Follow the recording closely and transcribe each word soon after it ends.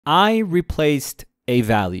I replaced a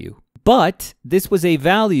value. But this was a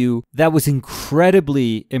value that was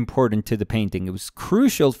incredibly important to the painting. It was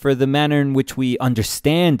crucial for the manner in which we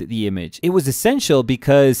understand the image. It was essential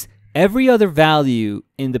because every other value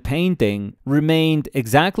in the painting remained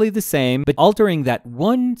exactly the same, but altering that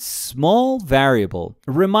one small variable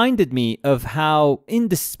reminded me of how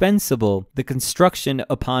indispensable the construction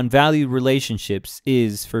upon value relationships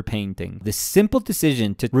is for painting. The simple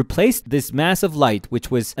decision to replace this massive light,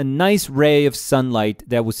 which was a nice ray of sunlight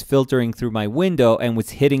that was filtering through my window and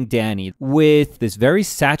was hitting Danny, with this very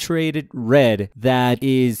saturated red that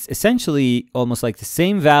is essentially almost like the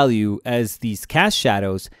same value as these cast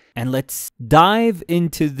shadows. And let's dive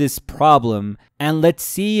into this problem and let's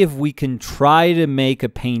see if we can try to make a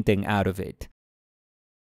painting out of it.